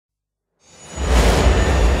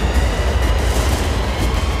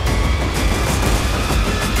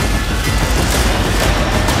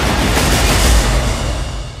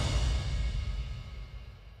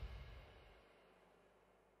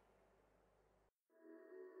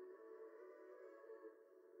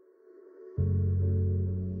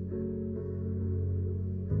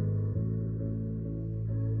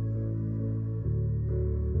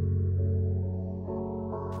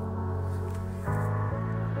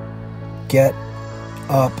Get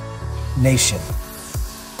Up Nation.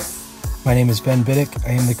 My name is Ben Biddick.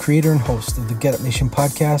 I am the creator and host of the Get Up Nation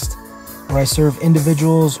podcast, where I serve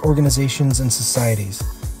individuals, organizations, and societies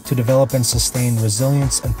to develop and sustain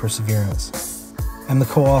resilience and perseverance. I'm the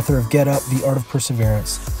co-author of Get Up, The Art of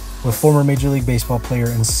Perseverance, with former Major League Baseball player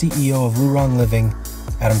and CEO of Luron Living,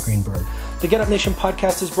 Adam Greenberg. The Get Up Nation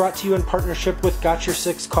podcast is brought to you in partnership with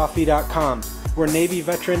GotYourSixCoffee.com, where Navy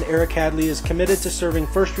veteran Eric Hadley is committed to serving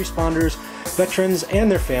first responders, veterans, and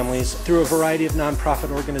their families through a variety of nonprofit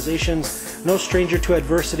organizations. No stranger to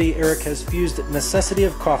adversity, Eric has fused necessity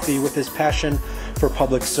of coffee with his passion for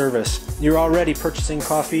public service. You're already purchasing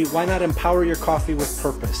coffee. Why not empower your coffee with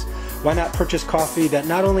purpose? Why not purchase coffee that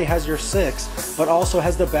not only has your six, but also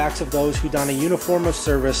has the backs of those who don a uniform of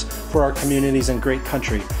service for our communities and great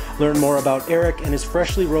country? Learn more about Eric and his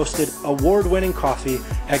freshly roasted, award-winning coffee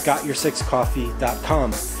at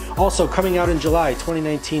GotYourSixCoffee.com. Also coming out in July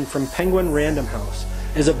 2019 from Penguin Random House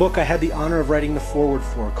is a book I had the honor of writing the foreword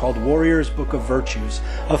for called Warrior's Book of Virtues,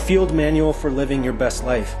 a field manual for living your best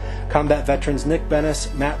life. Combat veterans Nick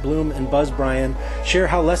Bennis, Matt Bloom, and Buzz Bryan share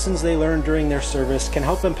how lessons they learned during their service can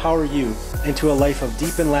help empower you into a life of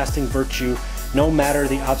deep and lasting virtue, no matter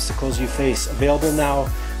the obstacles you face. Available now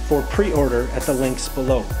for pre-order at the links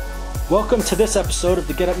below. Welcome to this episode of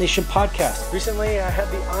the Get Up Nation podcast. Recently, I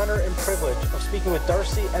had the honor and privilege of speaking with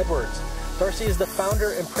Darcey Edwards. Darcey is the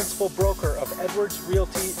founder and principal broker of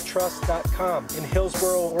EdwardsRealtyTrust.com in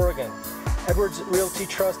Hillsboro, Oregon. Edwards Realty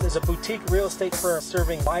Trust is a boutique real estate firm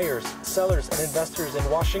serving buyers, sellers, and investors in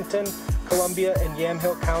Washington, Columbia, and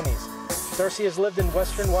Yamhill Counties. Darcey has lived in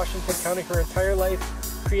Western Washington County her entire life,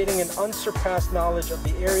 creating an unsurpassed knowledge of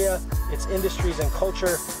the area, its industries, and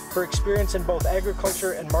culture. Her experience in both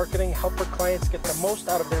agriculture and marketing help her clients get the most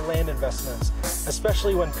out of their land investments,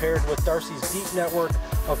 especially when paired with Darcey's deep network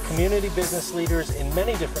of community business leaders in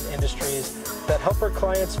many different industries that help her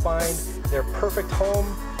clients find their perfect home,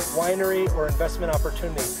 winery, or investment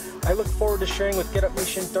opportunity. I look forward to sharing with Get Up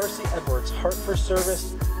Nation Darcey Edwards' heart for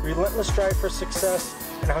service, relentless drive for success,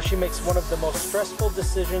 and how she makes one of the most stressful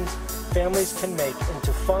decisions families can make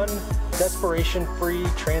into fun, desperation-free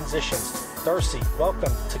transitions. Darcey,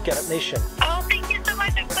 welcome to Get Up Nation. Oh, thank you so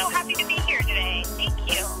much. I'm so happy to be here today. Thank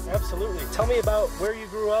you. Absolutely. Tell me about where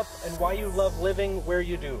you grew up and why you love living where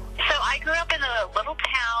you do. So I grew up in a little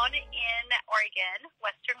town in Oregon,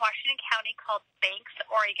 Western Washington County, called Banks,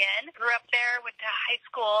 Oregon. Grew up there, went to high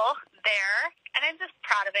school there, and I'm just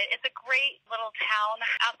proud of it. It's a great little town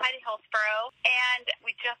outside of Hillsboro, and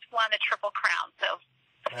we just won a triple crown. So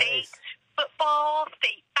state football,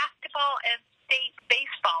 state basketball, and state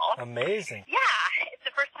baseball. Amazing. Yeah, it's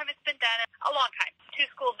the first time it's been done in a long time. 2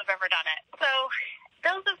 schools have ever done it. So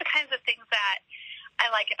those are the kinds of things that I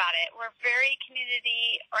like about it. We're very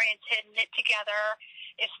community-oriented, knit together.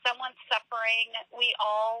 If someone's suffering, we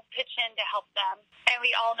all pitch in to help them. And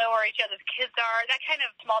we all know where each other's kids are. That kind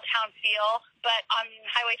of small-town feel. But on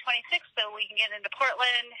Highway 26, so we can get into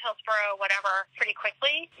Portland, Hillsboro, whatever, pretty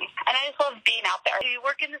quickly. And I just love being out there. You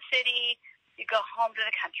work in the city, you go home to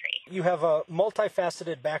the country. You have a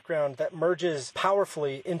multifaceted background that merges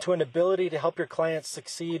powerfully into an ability to help your clients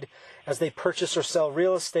succeed as they purchase or sell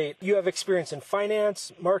real estate. You have experience in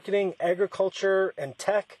finance, marketing, agriculture, and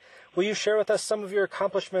tech. Will you share with us some of your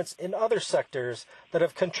accomplishments in other sectors that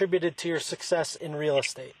have contributed to your success in real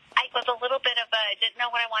estate? I was a little bit of didn't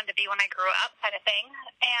know what I wanted to be when I grew up kind of thing.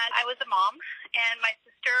 And I was a mom, and my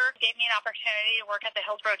sister gave me an opportunity to work at the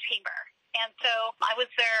Hillsboro Chamber. And so I was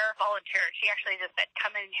there volunteer. She actually just said,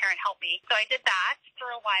 come in here and help me. So I did that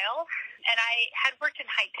for a while, and I had worked in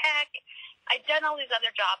high tech. I'd done all these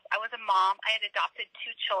other jobs. I was a mom. I had adopted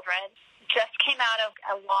 2 children, just came out of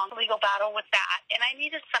a long legal battle with that, and I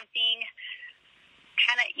needed something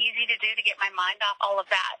kind of easy to do to get my mind off all of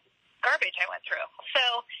that garbage I went through.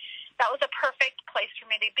 So that was a perfect place for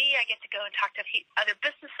me to be. I get to go and talk to other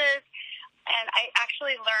businesses, and I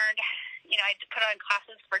actually learned, I put on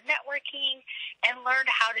classes for networking and learned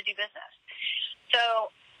how to do business. So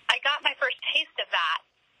I got my first taste of that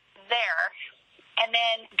there. And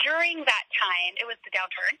then during that time, it was the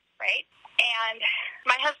downturn, right? And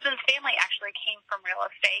my husband's family actually came from real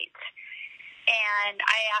estate. And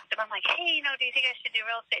I asked him, I'm like, hey, do you think I should do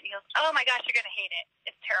real estate? And he goes, oh my gosh, you're going to hate it.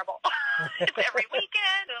 It's terrible. It's every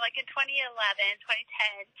weekend. So like in 2011,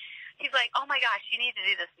 2010, he's like, oh my gosh, you need to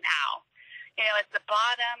do this now. It's the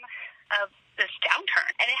bottom of this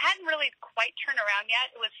downturn. And it hadn't really quite turned around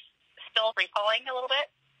yet. It was still free-falling a little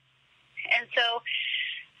bit. And so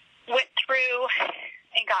went through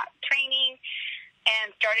and got training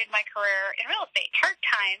and started my career in real estate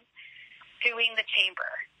part-time doing the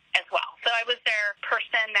chamber as well. So I was their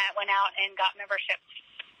person that went out and got memberships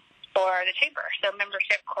for the chamber, so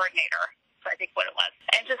membership coordinator. I think what it was.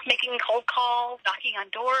 And just making cold calls, knocking on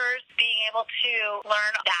doors, being able to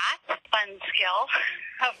learn that fun skill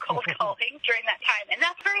of cold calling during that time. And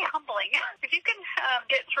that's very humbling. If you can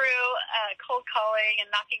get through cold calling and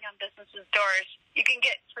knocking on businesses' doors, you can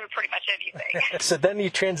get through pretty much anything. So then you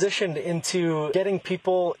transitioned into getting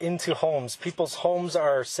people into homes. People's homes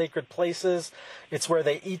are sacred places. It's where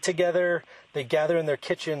they eat together. They gather in their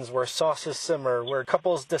kitchens where sauces simmer, where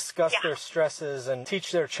couples discuss their stresses and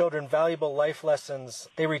teach their children valuable life lessons.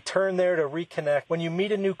 They return there to reconnect. When you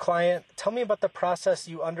meet a new client, tell me about the process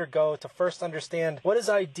you undergo to first understand what is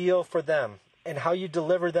ideal for them and how you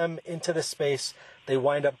deliver them into the space they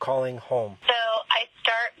wind up calling home. So I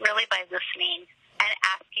start really by listening and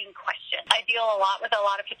asking questions. I deal a lot with a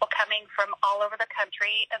lot of people coming from all over the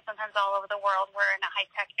country and sometimes all over the world. We're in a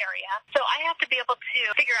high-tech area. So I have to be able to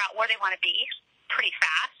figure out where they want to be pretty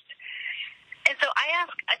fast. And so I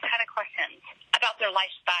ask a ton of questions about their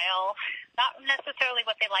lifestyle, not necessarily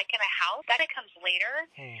what they like in a house. That comes later.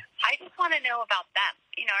 I just want to know about them.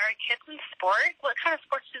 You know, are kids in sport? What kind of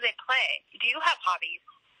sports do they play? Do you have hobbies?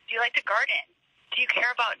 Do you like to garden? Do you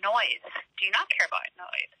care about noise? Do you not care about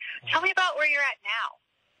noise? Tell me about where you're at now.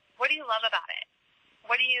 What do you love about it?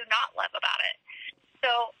 What do you not love about it?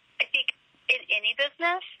 So I think in any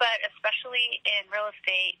business, but especially in real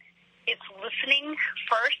estate, it's listening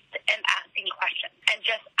first and asking questions and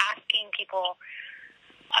just asking people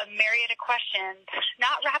a myriad of questions,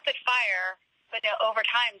 not rapid fire, but over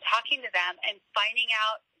time talking to them and finding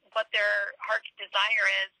out what their heart's desire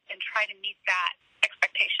is and try to meet that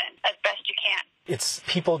expectation as best you can. It's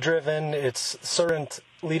people-driven, it's servant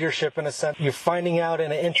leadership in a sense. You're finding out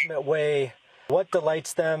in an intimate way what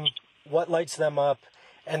delights them, what lights them up,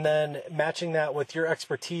 and then matching that with your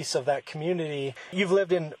expertise of that community. You've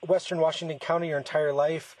lived in Western Washington County your entire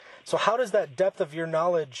life, so how does that depth of your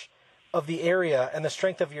knowledge of the area and the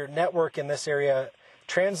strength of your network in this area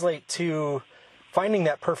translate to finding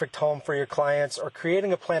that perfect home for your clients or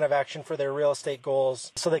creating a plan of action for their real estate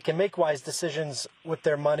goals so they can make wise decisions with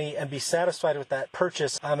their money and be satisfied with that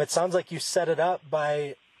purchase? It sounds like you set it up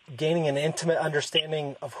by gaining an intimate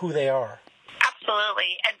understanding of who they are.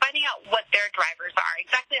 Absolutely. And finding out what their drivers are.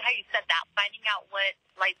 Exactly how you said that. Finding out what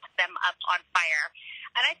lights them up on fire.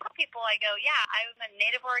 And I tell people, I go, yeah, I'm a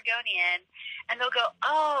native Oregonian. And they'll go,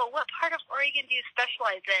 oh, what part of Oregon do you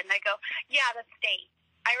specialize in? And I go, yeah, the state.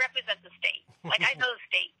 I represent the state. Like, I know the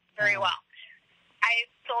state very well. I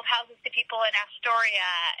sold houses to people in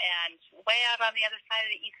Astoria and way out on the other side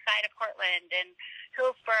of the east side of Portland and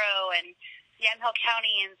Hillsboro and Yamhill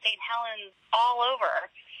County and St. Helens, all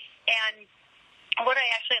over. And what I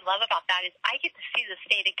actually love about that is I get to see the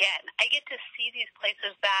state again. I get to see these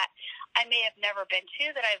places that I may have never been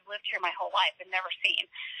to, that I've lived here my whole life and never seen.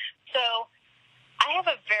 So I have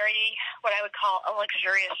a very, what I would call a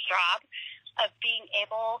luxurious job of being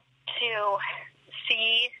able to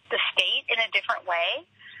see the state in a different way,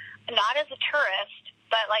 not as a tourist,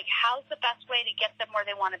 but like how's the best way to get them where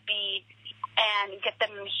they want to be and get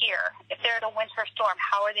them here. If they're in a winter storm,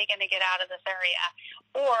 how are they going to get out of this area?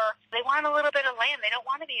 Or they want a little bit of land. They don't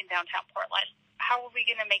want to be in downtown Portland. How are we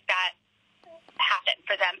going to make that happen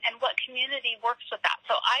for them? And what community works with that?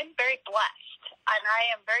 So I'm very blessed, and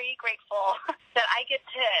I am very grateful that I get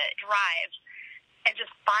to drive and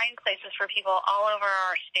just find places for people all over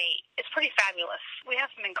our state. It's pretty fabulous. We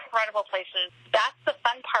have some incredible places. That's the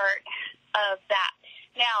fun part of that.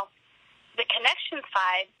 Now, the connection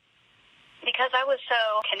side, because I was so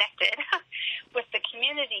connected with the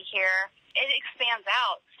community here, it expands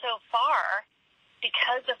out so far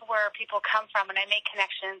because of where people come from. And I make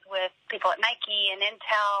connections with people at Nike and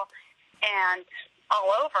Intel and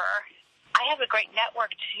all over. I have a great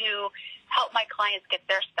network to help my clients get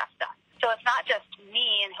their stuff done. So it's not just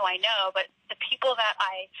me and who I know, but the people that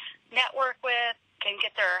I network with can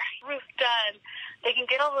get their roof done. They can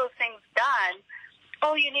get all those things done.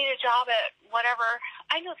 Oh, you need a job at whatever.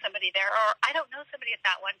 I know somebody there, or I don't know somebody at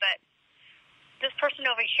that one, but this person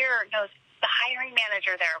over here knows the hiring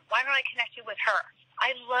manager there. Why don't I connect you with her?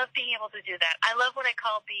 I love being able to do that. I love what I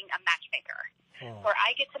call being a matchmaker, where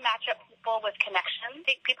I get to match up people with connections. I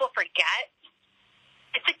think people forget.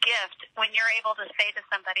 It's a gift when you're able to say to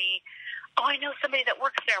somebody, oh, I know somebody that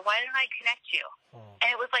works there. Why don't I connect you?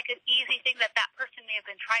 And it was like an easy thing that that person may have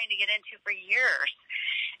been trying to get into for years.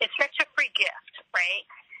 It's such a free gift, right?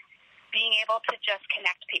 Being able to just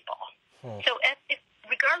connect people. So if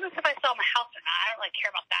regardless if I sell my house or not, I don't really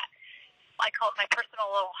care about that. I call it my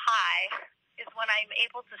personal little high is when I'm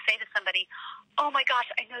able to say to somebody, oh, my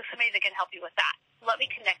gosh, I know somebody that can help you with that. Let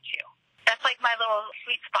me connect you. That's like my little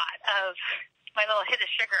sweet spot of my little hit of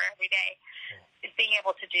sugar every day. is being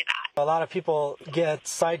able to do that. A lot of people get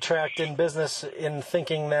sidetracked in business in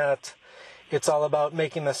thinking that it's all about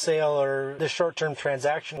making the sale or the short-term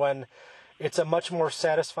transaction, when it's a much more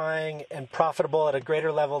satisfying and profitable at a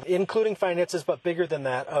greater level, including finances, but bigger than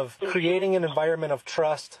that, of creating an environment of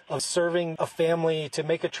trust, of serving a family to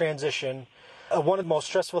make a transition. One of the most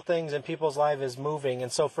stressful things in people's lives is moving.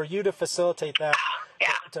 And so for you to facilitate that,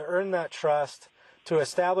 to earn that trust, to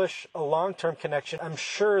establish a long-term connection, I'm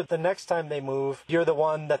sure the next time they move, you're the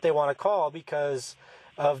one that they want to call because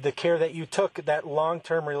of the care that you took, that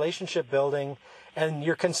long-term relationship building. And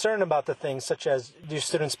you're concerned about the things such as, do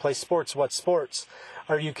students play sports? What sports?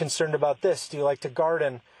 Are you concerned about this? Do you like to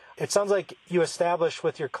garden? It sounds like you establish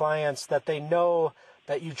with your clients that they know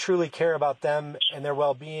that you truly care about them and their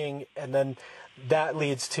well-being, and then that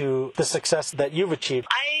leads to the success that you've achieved.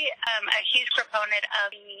 I am a huge proponent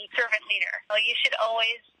of the servant leader. So you should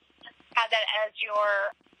always have that as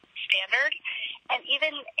your standard. And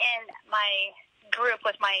even in my group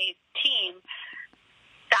with my team,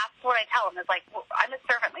 that's what I tell them is like, I'm a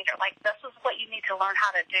servant leader. Like, this is what you need to learn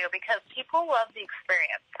how to do because people love the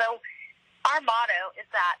experience. So our motto is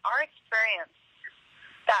that our experience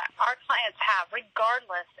that our clients have,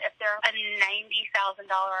 regardless if they're a $90,000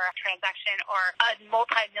 transaction or a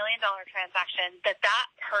multi-million-dollar transaction, that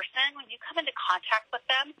person, when you come into contact with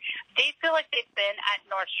them, they feel like they've been at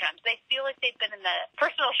Nordstrom's. They feel like they've been in the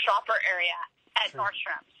personal shopper area at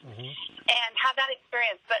Nordstrom's and have that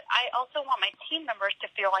experience. But I also want my team members to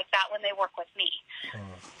feel like that when they work with me.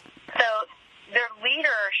 So their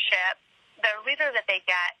leadership, the leader that they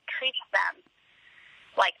get treats them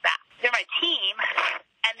like that. They're my team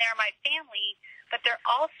and they're my family, but they're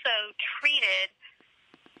also treated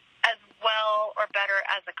as well or better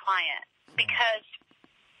as a client because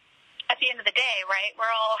at the end of the day, right,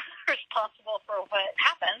 we're all responsible for what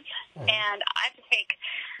happens, and I have to take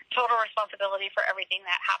total responsibility for everything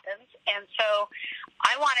that happens. And so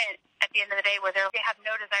I want it at the end of the day where they have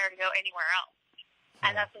no desire to go anywhere else.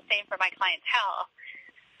 And that's the same for my clientele,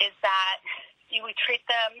 is that we treat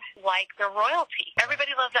them like they're royalty.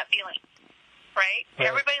 Everybody loves that feeling, right?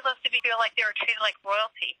 Everybody loves to feel like they were treated like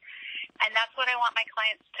royalty. And that's what I want my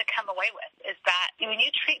clients to come away with, is that when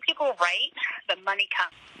you treat people right, the money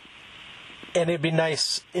comes. And it'd be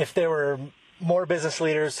nice if there were more business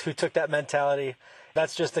leaders who took that mentality.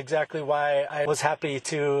 That's just exactly why I was happy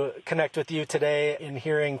to connect with you today in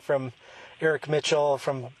hearing from Eric Mitchell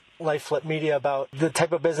from Life Flip Media about the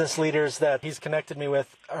type of business leaders that he's connected me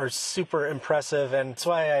with are super impressive. And that's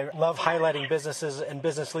why I love highlighting businesses and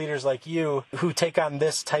business leaders like you who take on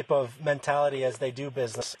this type of mentality as they do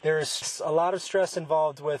business. There's a lot of stress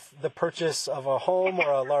involved with the purchase of a home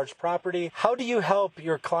or a large property. How do you help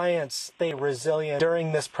your clients stay resilient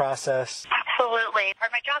during this process? Absolutely.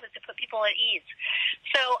 Part of my job is to put people at ease.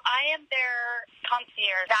 So I am their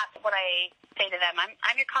concierge. That's what I say to them.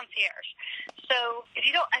 I'm your concierge. So if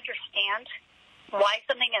you don't understand why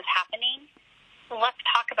something is happening, let's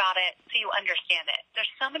talk about it so you understand it.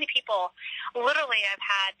 There's so many people, literally I've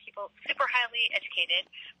had people super highly educated,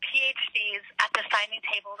 PhDs at the signing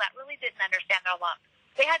table that really didn't understand their loan.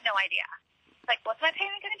 They had no idea. Like, what's my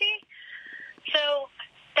payment going to be? So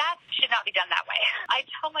that should not be done that way. I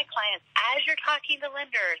tell my clients, as you're talking to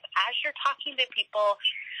lenders, as you're talking to people,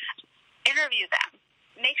 interview them.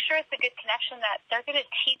 Make sure it's a good connection that they're going to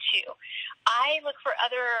teach you. I look for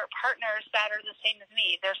other partners that are the same as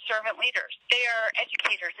me. They're servant leaders. They are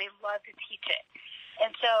educators. They love to teach it.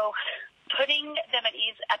 And so putting them at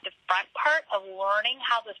ease at the front part of learning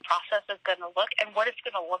how this process is going to look and what it's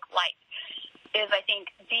going to look like is, I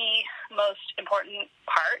think, the most important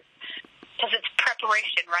part. Because it's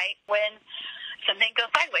preparation, right? When something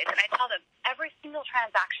goes sideways. And I tell them, every single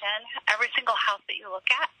transaction, every single house that you look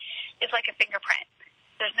at is like a fingerprint.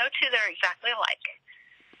 There's no two that are exactly alike.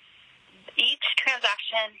 Each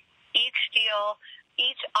transaction, each deal,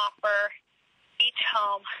 each offer, each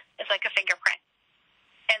home is like a fingerprint.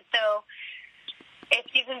 And so if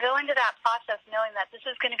you can go into that process knowing that this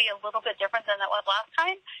is going to be a little bit different than it was last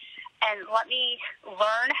time, and let me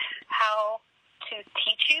learn how to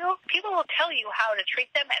teach you, people will tell you how to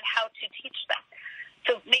treat them and how to teach them.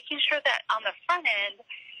 So making sure that on the front end,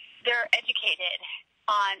 they're educated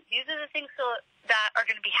on these are the things that are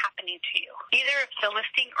going to be happening to you. Either if it's a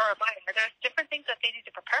listing or a buyer, there's different things that they need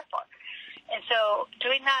to prepare for. And so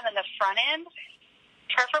doing that on the front end,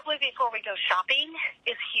 preferably before we go shopping,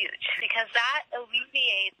 is huge because that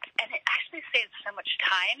alleviates, and it actually saves so much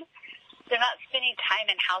time. They're not spending time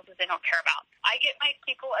in houses they don't care about. I get my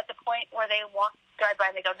people at the point where they drive by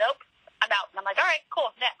and they go, nope, I'm out. And I'm like, all right,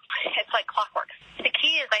 cool, next. It's like clockwork. The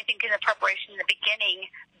key is, I think, in the preparation in the beginning,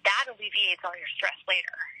 that alleviates all your stress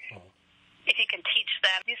later. if you can teach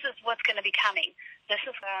them, this is what's going to be coming. This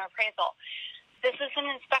is an appraisal. This is an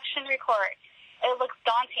inspection report. It looks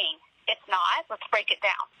daunting. It's not. Let's break it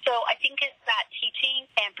down. So I think it's that teaching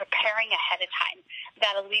and preparing ahead of time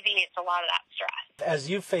that alleviates a lot of that stress. As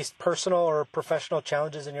you've faced personal or professional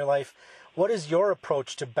challenges in your life, what is your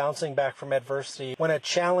approach to bouncing back from adversity? When a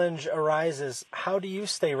challenge arises, how do you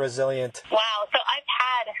stay resilient? Wow. So I've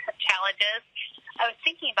had challenges. I was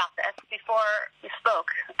thinking about this before we spoke.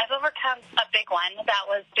 I've overcome a big one that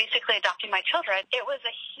was basically adopting my children. It was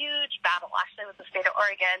a huge battle, actually, with the state of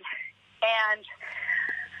Oregon. And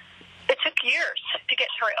it took years to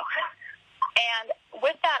get through. And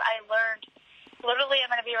with that, I learned, literally,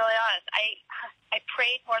 I'm going to be really honest, I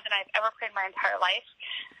prayed more than I've ever prayed my entire life.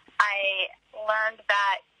 I learned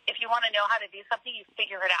that if you want to know how to do something, you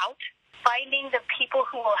figure it out. Finding the people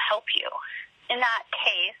who will help you. In that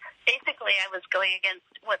case, basically, I was going against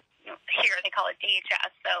what here they call it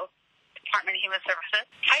DHS, so Department of Human Services,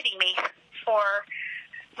 fighting me for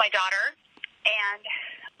my daughter, and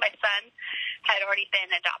my son had already been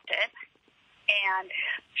adopted, and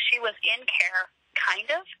she was in care, kind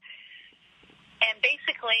of. And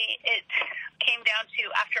basically, it came down to,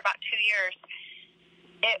 after about 2 years,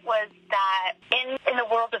 it was that in the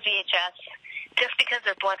world of VHS, just because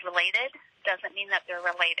they're blood-related doesn't mean that they're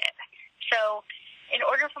related. So in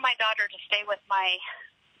order for my daughter to stay with my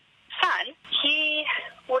son, he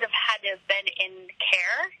would have had to have been in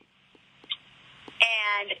care.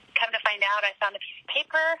 And come to find out, I found a piece of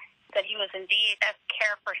paper that he was in DHS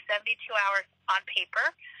care for 72 hours on paper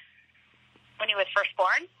when he was first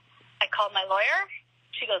born. I called my lawyer.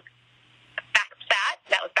 She goes, fax that.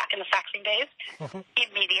 That was back in the faxing days.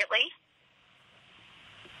 Immediately.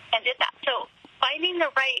 And did that. So finding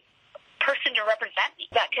the right person to represent me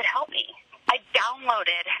that could help me. I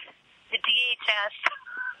downloaded the DHS,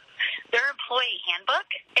 their employee handbook.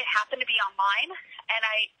 It happened to be online, and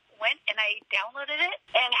I went and I downloaded it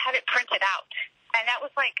and had it printed out. And that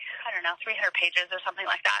was like, 300 pages or something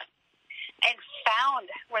like that. And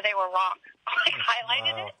found where they were wrong. I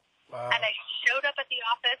highlighted it, and I showed up at the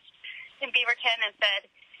office in Beaverton and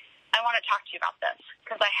said, I want to talk to you about this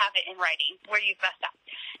because I have it in writing where you've messed up.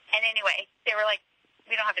 And anyway, they were like,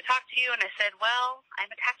 we don't have to talk to you. And I said, well,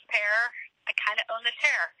 I'm a taxpayer. I kind of own the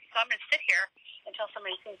chair. So I'm going to sit here until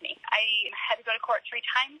somebody sees me. I had to go to court 3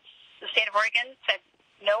 times. The state of Oregon said,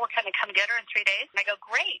 no, we're going to come get her in 3 days. And I go,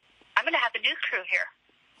 great. I'm going to have the news crew here.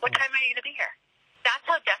 What time are you going to be here? That's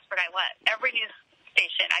how desperate I was. Every news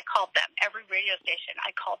station, I called them. Every radio station,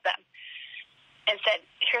 I called them and said,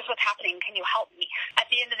 here's what's happening. Can you help me? At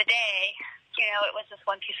the end of the day, it was just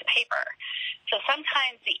one piece of paper. So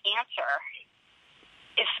sometimes the answer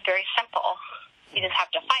is very simple. You just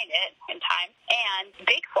have to find it in time and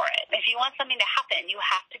dig for it. If you want something to happen, you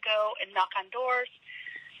have to go and knock on doors.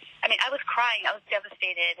 I mean, I was crying. I was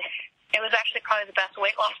devastated. It was actually probably the best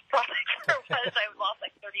weight loss product there was. I lost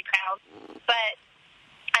like 30 pounds. But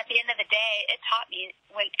at the end of the day, it taught me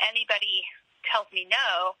when anybody tells me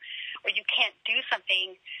no or you can't do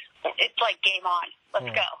something, it's like game on.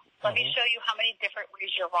 Let's go. Let me show you how many different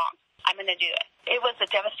ways you're wrong. I'm going to do it. It was a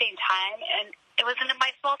devastating time, and it was in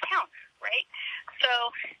my small town, right? So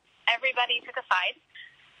everybody took a side,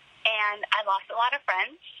 and I lost a lot of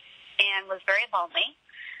friends and was very lonely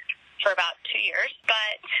for about 2 years.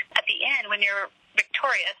 But at the end, when you're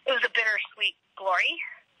victorious, it was a bittersweet glory.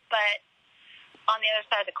 But on the other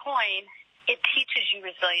side of the coin, it teaches you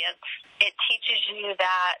resilience. It teaches you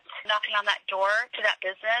that knocking on that door to that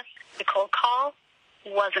business, the cold call,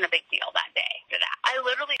 wasn't a big deal that day. I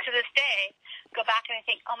literally, to this day, go back and I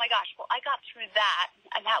think, oh my gosh, well, I got through that,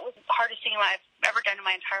 and that was the hardest thing I've ever done in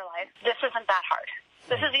my entire life. This isn't that hard.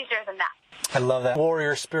 This is easier than that. I love that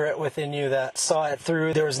warrior spirit within you that saw it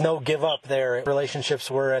through. There was no give up there. Relationships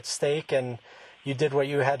were at stake, and you did what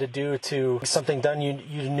you had to do to something done you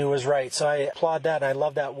knew was right. So I applaud that, and I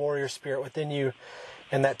love that warrior spirit within you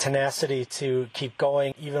and that tenacity to keep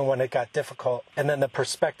going even when it got difficult. And then the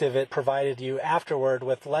perspective it provided you afterward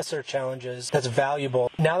with lesser challenges, that's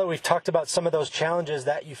valuable. Now that we've talked about some of those challenges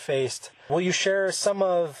that you faced, will you share some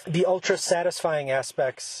of the ultra satisfying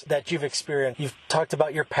aspects that you've experienced? You've talked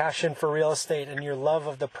about your passion for real estate and your love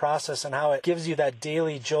of the process and how it gives you that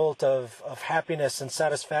daily jolt of happiness and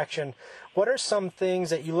satisfaction. What are some things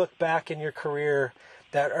that you look back in your career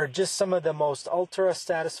that are just some of the most ultra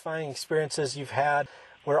satisfying experiences you've had,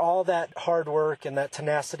 where all that hard work and that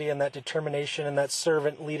tenacity and that determination and that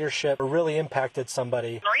servant leadership really impacted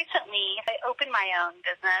somebody? Recently, I opened my own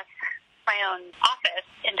business, my own office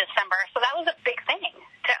in December. So that was a big thing,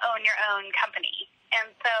 to own your own company.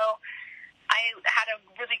 And so I had a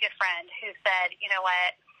really good friend who said, you know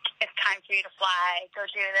what, it's time for you to fly, go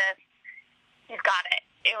do this. you've got it.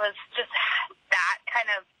 It was just that kind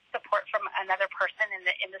of support from another person in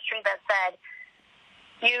the industry that said,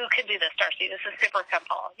 you can do this, Darcey. This is super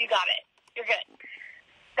simple. You got it. You're good.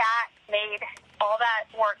 That made all that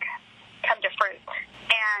work come to fruit.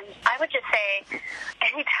 And I would just say,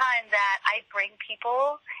 anytime that I bring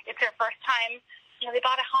people, it's their first time, they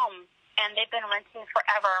bought a home and they've been renting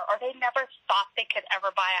forever, or they never thought they could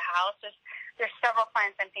ever buy a house. There's several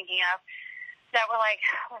clients I'm thinking of that were like,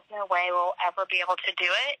 there's no way we'll ever be able to do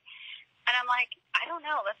it. And I'm like, I don't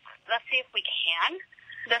know. Let's see if we can.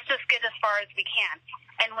 Let's just get as far as we can.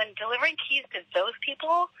 And when delivering keys to those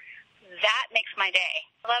people, that makes my day.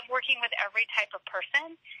 I love working with every type of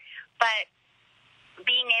person, but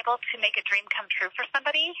being able to make a dream come true for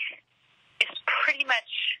somebody is pretty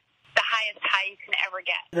much the highest high you can ever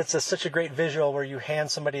get. It's such a great visual where you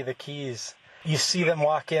hand somebody the keys. You see them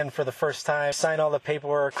walk in for the first time, sign all the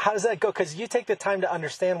paperwork. How does that go? Because you take the time to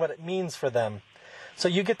understand what it means for them. So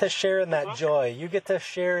you get to share in that joy. You get to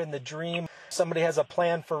share in the dream. Somebody has a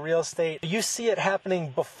plan for real estate. You see it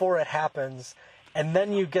happening before it happens, and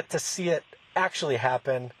then you get to see it actually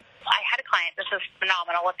happen. I had a client. This is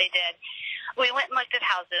phenomenal what they did. We went and looked at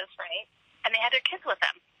houses, right? And they had their kids with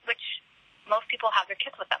them, which most people have their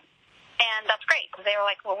kids with them. And that's great, because they were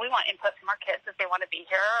like, well, we want input from our kids if they want to be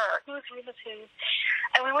here, or whose room is whose.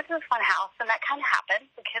 And we went to this fun house, and that kind of happened.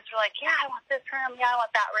 The kids were like, yeah, I want this room. Yeah, I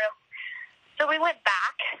want that room. So we went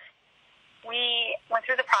back. We went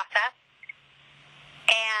through the process,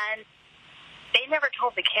 and they never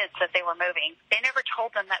told the kids that they were moving. They never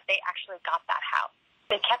told them that they actually got that house.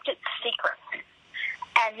 They kept it secret.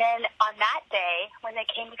 And then on that day, when they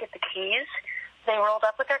came to get the keys, they rolled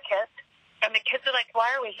up with their kids, and the kids were like,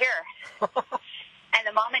 why are we here? And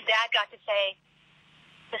the mom and dad got to say,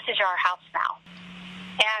 this is our house now.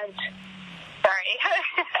 And, sorry,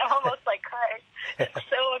 I'm almost like crying. It's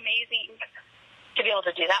so amazing to be able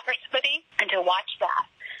to do that for somebody and to watch that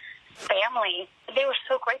family. They were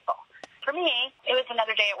so grateful. For me, it was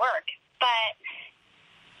another day at work. But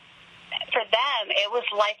for them, it was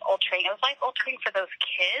life-altering. It was life-altering for those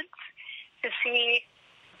kids to see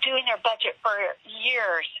doing their budget for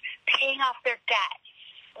years, paying off their debt,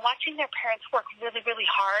 watching their parents work really, really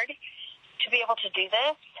hard to be able to do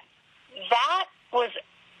this. That was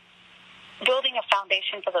building a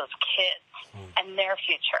foundation for those kids and their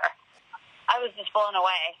future. I was just blown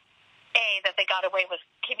away, that they got away with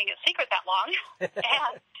keeping it secret that long, and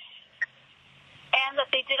that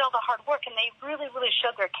they did all the hard work, and they really, really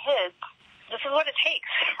showed their kids this is what it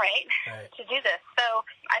takes, right, to do this. So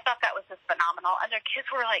I thought that was just phenomenal. And their kids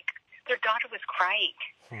were like, their daughter was crying.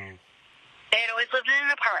 They had always lived in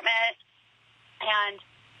an apartment, and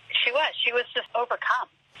she was just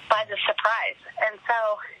overcome by the surprise. And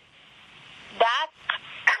so that,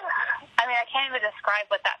 I can't even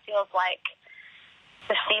describe what that feels like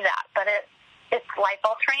to see that, but it's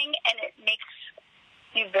life-altering, and it makes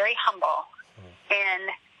you very humble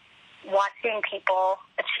in watching people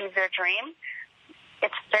achieve their dream.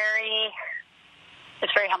 It's very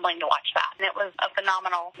humbling to watch that. And it was a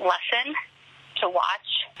phenomenal lesson to watch,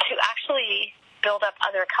 to actually build up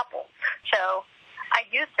other couples. So I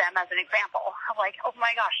used them as an example of like, oh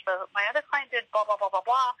my gosh, my other client did blah, blah, blah, blah,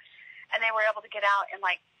 blah, and they were able to get out in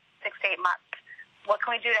like 6 to 8 months. What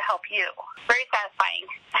can we do to help you? Very satisfying.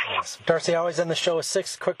 Yes. Darcey, I always end the show with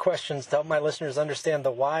 6 quick questions to help my listeners understand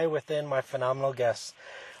the why within my phenomenal guests.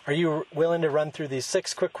 Are you willing to run through these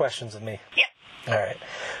 6 quick questions with me? Yep. All right.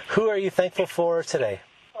 Who are you thankful for today?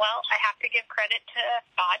 Well, I have to give credit to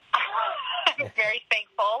God. I'm very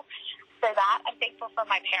thankful for that. I'm thankful for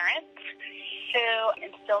my parents who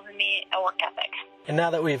instilled in me a work ethic. And now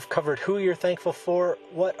that we've covered who you're thankful for,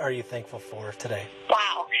 what are you thankful for today?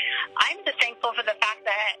 Wow. I'm just thankful for the fact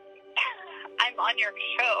that I'm on your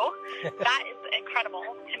show. That is incredible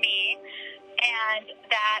to me. And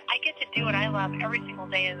that I get to do what I love every single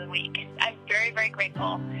day of the week. I'm very, very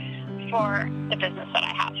grateful for the business that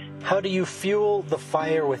I have. How do you fuel the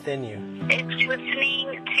fire within you? It's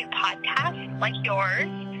listening to podcasts like yours.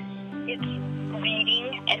 It's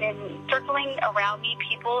reading and then circling around me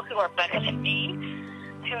people who are better than me,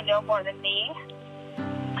 who know more than me,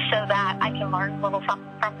 so that I can learn a little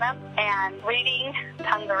something from them. And reading,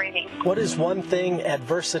 tons of reading. What is one thing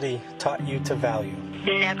adversity taught you to value?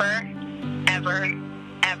 Never, ever,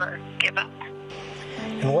 ever give up.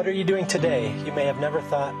 And what are you doing today you may have never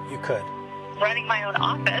thought you could? Running my own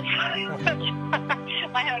office,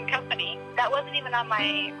 my own company. That wasn't even on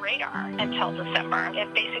my radar until December.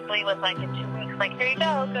 It basically was like in 2 weeks, like, here you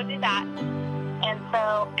go do that. And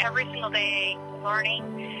so every single day learning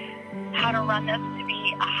how to run this to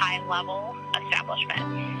be a high-level establishment.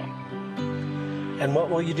 And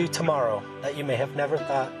what will you do tomorrow that you may have never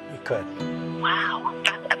thought you could? Wow,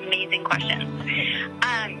 that's an amazing question.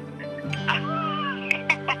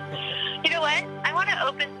 You know what? I want to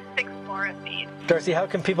open 6 more of these. Darcey, how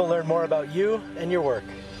can people learn more about you and your work?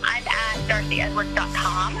 I'm at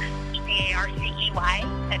DarceyEdwards.com, Darcey,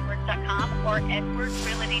 Edwards.com, or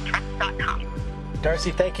EdwardsRealtyTrust.com.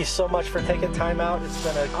 Darcey, thank you so much for taking time out. It's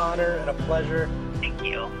been an honor and a pleasure. Thank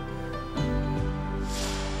you.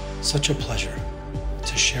 Such a pleasure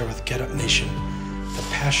to share with Get Up Nation the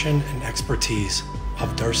passion and expertise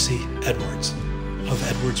of Darcey Edwards of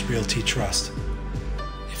Edwards Realty Trust.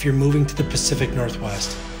 If you're moving to the Pacific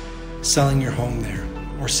Northwest, selling your home there,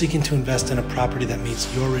 or seeking to invest in a property that meets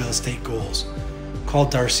your real estate goals, call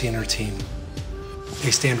Darcey and her team. They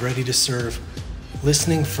stand ready to serve,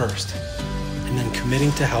 listening first, and then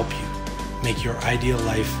committing to help you make your ideal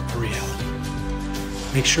life a reality.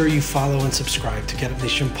 Make sure you follow and subscribe to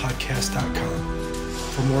GetUpNationPodcast.com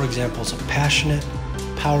for more examples of passionate,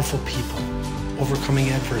 powerful people overcoming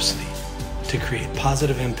adversity to create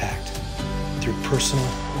positive impact through personal,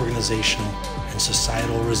 organizational, and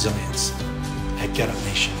societal resilience at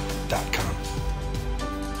GetUpNation.com.